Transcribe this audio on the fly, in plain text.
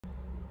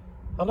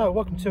Hello,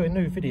 welcome to a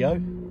new video.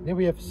 Here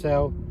we have for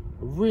sale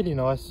a really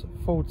nice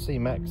Ford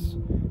C-Max,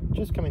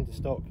 just come into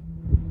stock.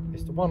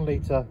 It's the 1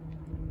 litre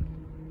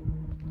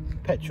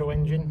petrol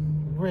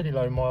engine, really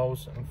low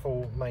miles and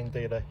full main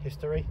dealer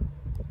history.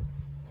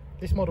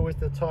 This model is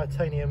the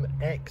Titanium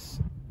X,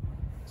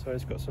 so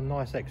it's got some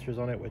nice extras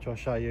on it which I'll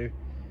show you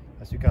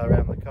as we go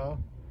around the car.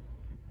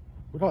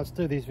 We'd like to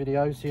do these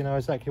videos so you know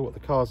exactly what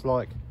the car's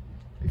like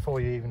before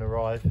you even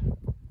arrive, and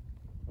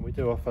we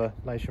do offer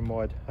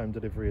nationwide home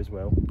delivery as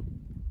well.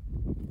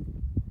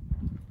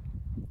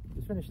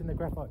 Just finished in the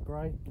graphite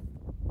grey,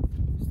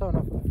 starting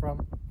off at the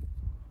front.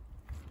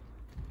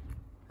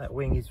 That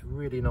wing is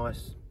really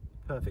nice,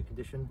 perfect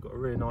condition, got a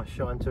really nice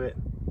shine to it.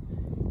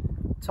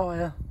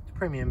 Tyre,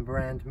 premium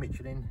brand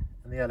Michelin,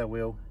 and the alloy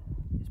wheel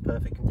is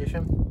perfect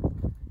condition.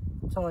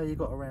 Tyre you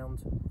got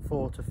around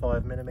 4 to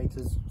 5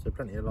 millimeters, so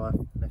plenty of life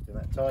left in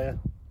that tyre.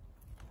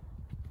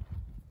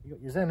 You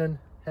got your xenon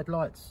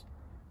headlights,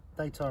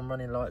 daytime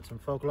running lights and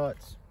fog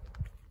lights.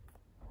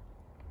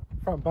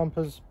 Front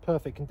bumper's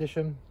perfect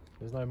condition,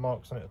 there's no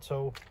marks on it at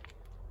all.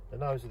 The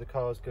nose of the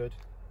car is good,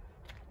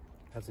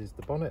 as is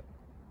the bonnet.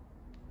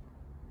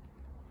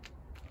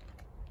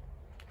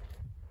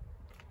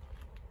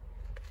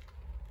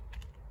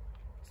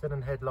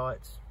 Xenon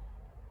headlights,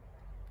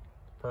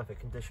 perfect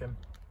condition.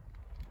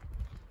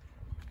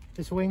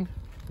 This wing,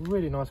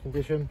 really nice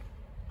condition.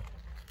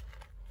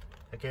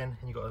 Again,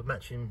 and you've got a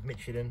matching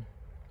Michelin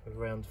of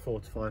around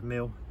 4 to 5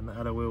 mil, and the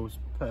alloy wheels,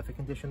 perfect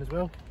condition as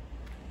well.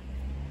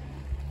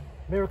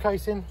 Mirror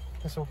casing,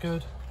 that's all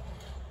good.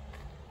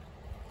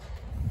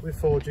 With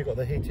Ford, you've got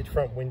the heated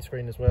front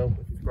windscreen as well,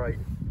 which is great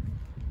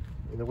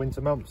in the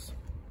winter months.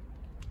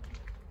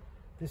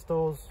 This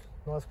door's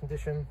nice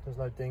condition, there's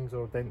no dings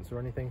or dents or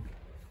anything.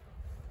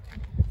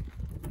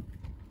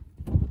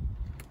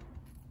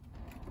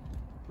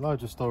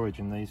 Loads of storage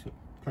in these, got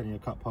plenty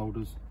of cup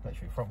holders,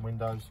 electric front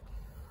windows,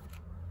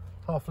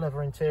 half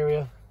leather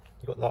interior.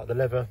 You've got like the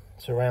leather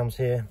surrounds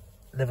here,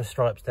 leather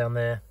stripes down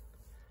there,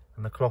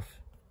 and the cloth,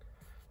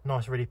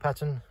 nice really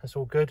pattern, that's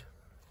all good.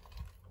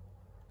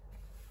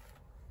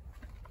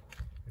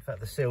 In fact,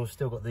 the seal's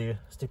still got the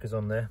stickers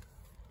on there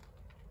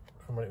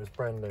from when it was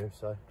brand new.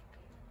 So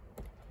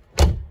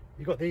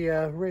you've got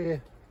the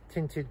rear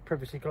tinted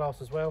privacy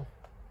glass as well.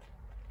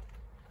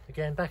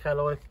 Again, back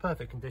alloy,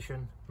 perfect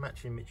condition,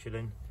 matching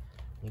Michelin.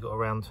 You've got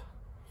around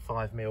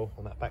 5 mil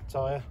on that back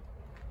tyre.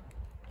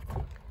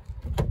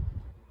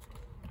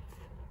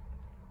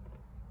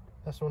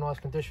 That's all nice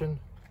condition.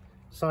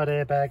 Side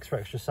airbags for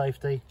extra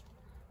safety.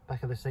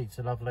 Back of the seats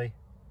are lovely.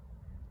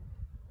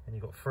 And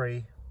you've got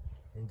 3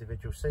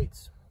 individual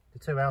seats. The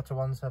 2 outer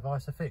ones have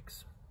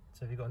ISOFIX.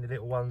 So if you've got any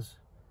little ones,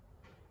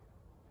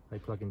 they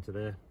plug into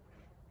there.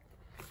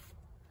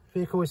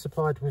 Vehicle is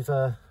supplied with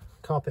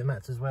carpet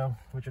mats as well,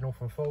 original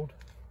from Ford.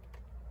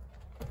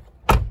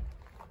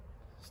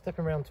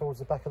 Stepping around towards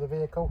the back of the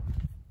vehicle,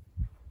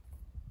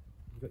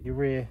 you've got your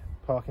rear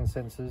parking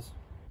sensors,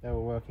 they're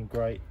all working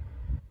great.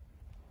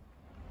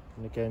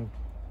 And again,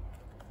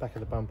 back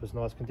of the bumper's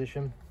nice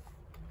condition.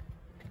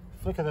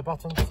 Flick of the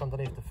button just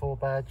underneath the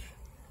Ford badge,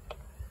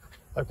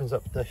 opens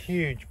up the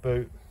huge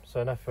boot,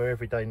 so enough for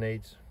everyday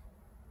needs.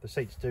 The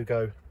seats do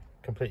go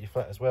completely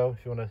flat as well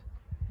if you want to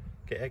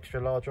get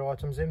extra larger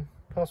items in.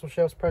 Parcel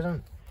shelves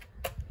present.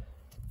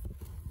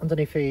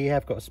 Underneath here you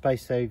have got a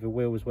space saver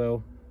wheel as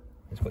well.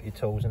 It's got your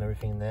tools and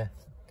everything in there.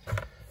 So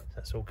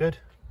that's all good.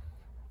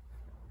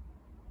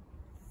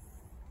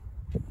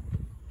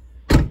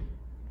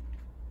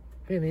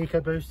 Being the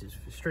EcoBoost, it's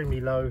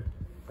extremely low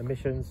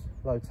emissions,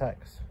 low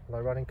tax, low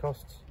running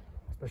costs,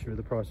 especially with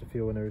the price of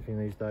fuel and everything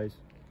these days.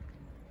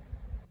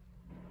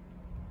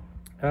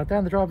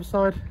 Down the driver's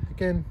side,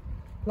 again,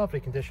 lovely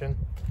condition.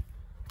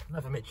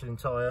 Another Michelin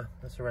tyre,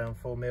 that's around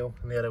 4 mil,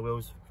 and the alloy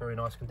wheels, very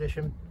nice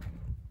condition.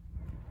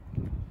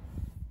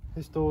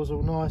 This door's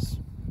all nice.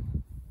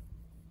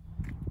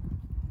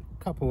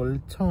 Couple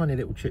of tiny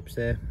little chips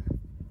there,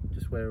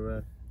 just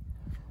where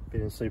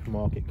been in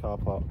supermarket car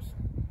parks,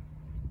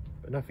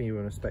 but nothing you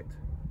wouldn't expect.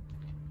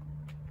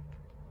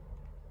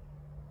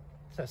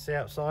 So that's the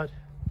outside.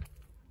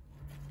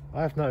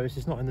 I have noticed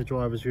it's not in the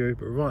driver's view,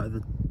 but right at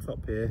the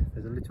top here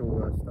there's a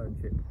little stone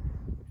chip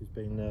which has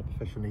been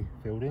professionally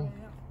filled in.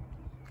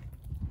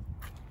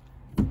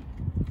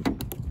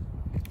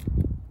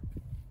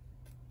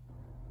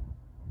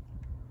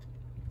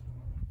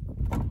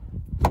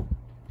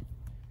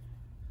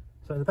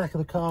 So in the back of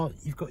the car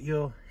you've got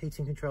your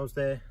heating controls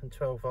there and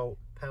 12-volt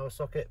power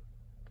socket.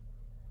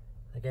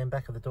 Again,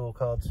 back of the door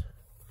cards,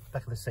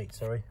 back of the seat,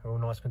 sorry, are all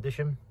nice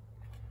condition.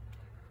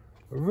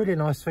 A really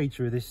nice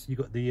feature of this, you've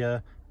got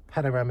the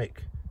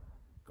panoramic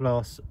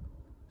glass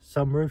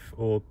sunroof,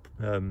 or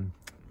what do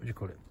you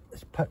call it?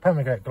 It's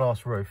panoramic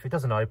glass roof. It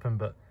doesn't open,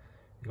 but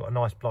you've got a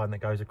nice blind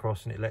that goes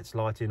across and it lets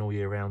light in all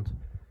year round.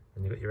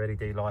 And you've got your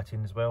LED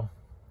lighting as well.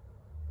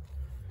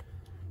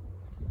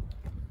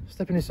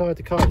 Stepping inside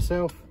the car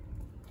itself,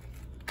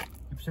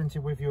 you're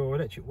presented with your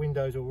electric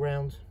windows all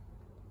round,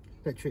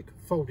 electric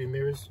folding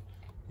mirrors.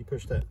 You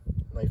push that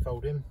and they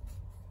fold in.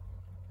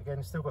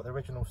 Again, still got the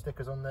original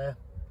stickers on there.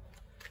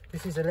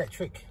 This is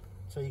electric,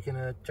 so you can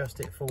adjust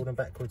it forward and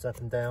backwards,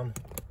 up and down.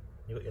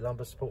 You've got your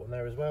lumbar support on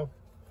there as well.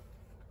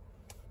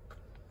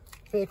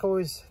 Vehicle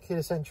is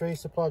keyless entry,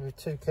 supplied with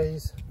 2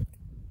 keys.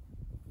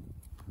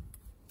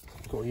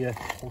 Got your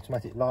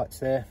automatic lights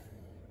there.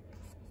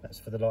 That's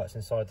for the lights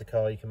inside the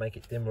car. You can make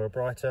it dimmer or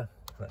brighter.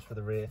 And that's for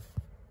the rear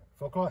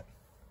fog light.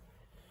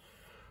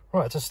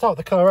 Right, to start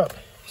the car up,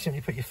 you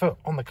simply put your foot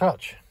on the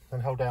clutch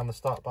and hold down the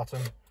start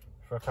button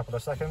for a couple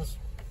of seconds.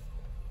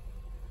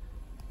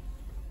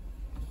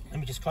 Let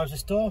me just close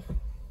this door.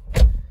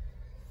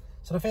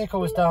 So the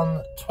vehicle has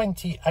done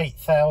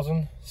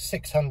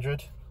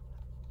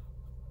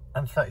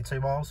 28,632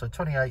 miles, so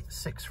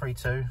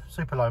 28,632,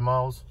 super low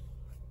miles.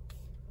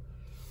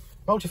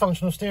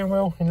 Multifunctional steering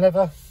wheel in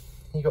leather.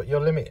 You got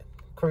your limit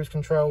cruise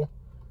control,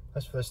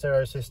 that's for the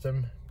stereo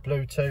system,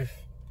 Bluetooth,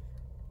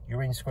 your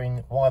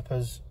windscreen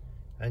wipers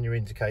and your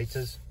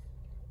indicators.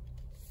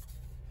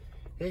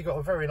 Here you got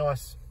a very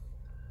nice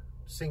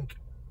sync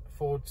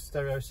Ford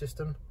stereo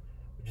system,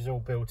 which is all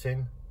built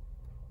in,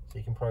 so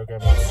you can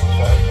program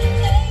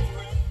it.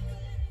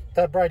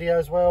 DAB radio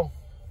as well.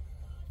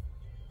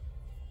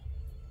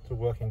 It's all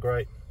working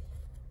great.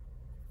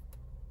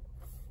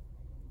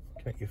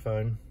 Connect your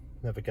phone,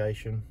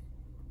 navigation,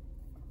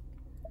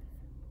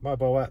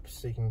 mobile apps,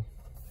 so you can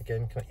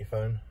again connect your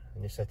phone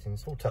and your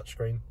settings, all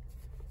touchscreen,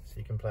 so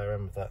you can play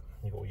around with that.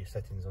 You've got all your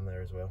settings on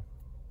there as well.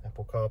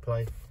 Apple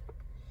CarPlay,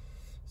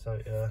 so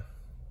it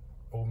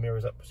all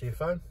mirrors up to your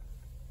phone.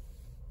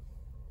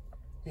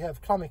 You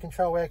have climate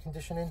control, air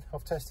conditioning.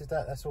 I've tested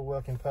that, that's all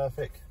working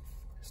perfect.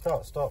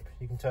 Start stop,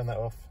 you can turn that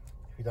off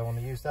if you don't want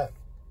to use that.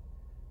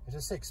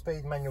 It's a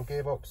 6-speed manual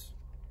gearbox.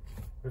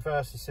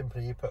 Reverse is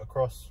simply you put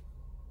across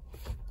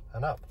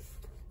and up,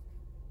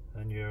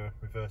 and your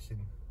reversing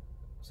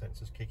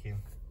sensors kick in.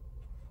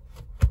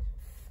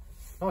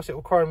 Nice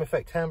little chrome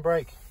effect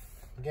handbrake.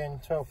 Again,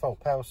 12-volt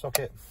power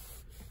socket.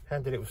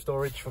 Handy little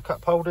storage for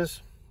cup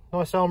holders.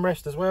 Nice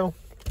armrest as well.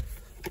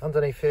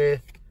 Underneath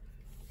here,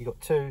 you've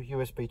got 2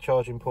 USB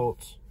charging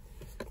ports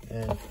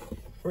and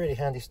really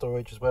handy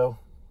storage as well.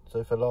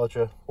 So for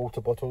larger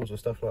water bottles or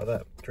stuff like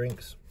that,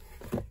 drinks,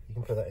 you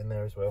can put that in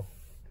there as well.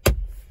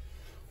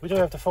 We do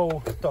have the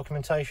full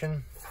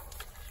documentation,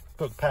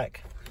 book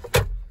pack.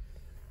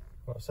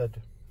 Like I said,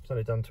 it's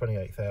only done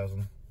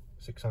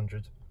 28,600,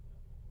 and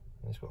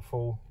it's got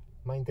full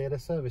main dealer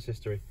service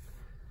history.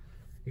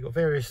 You've got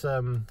various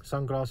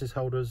sunglasses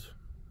holders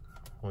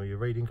or your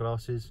reading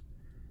glasses,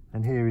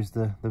 and here is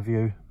the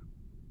view.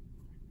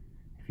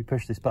 If you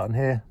push this button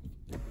here,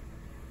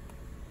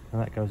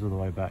 and that goes all the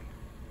way back,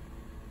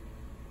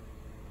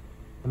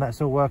 and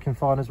that's all working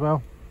fine as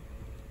well.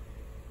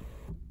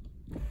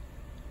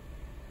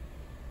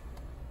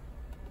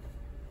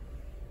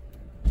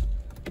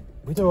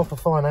 We do offer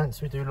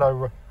finance, we do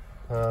low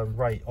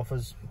rate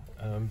offers.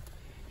 You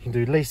can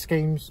do lease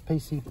schemes,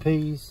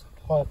 PCPs,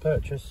 hire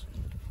purchase.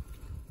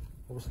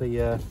 Obviously,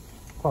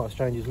 part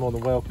exchange is more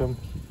than welcome.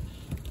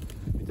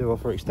 We do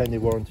offer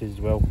extended warranties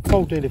as well.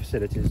 Full dealer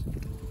facilities.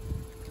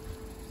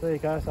 So there you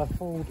go, it's our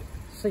Ford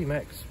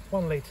C-Max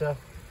 1 litre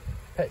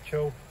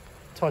petrol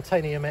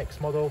Titanium X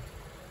model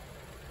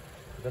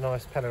with a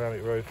nice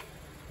panoramic roof.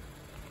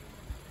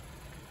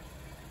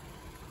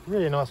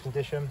 Really nice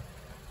condition.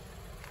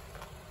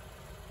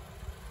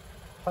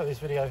 Hope this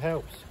video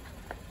helps.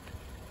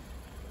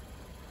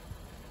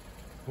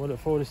 We'll look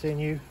forward to seeing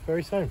you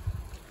very soon.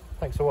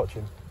 Thanks for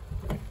watching.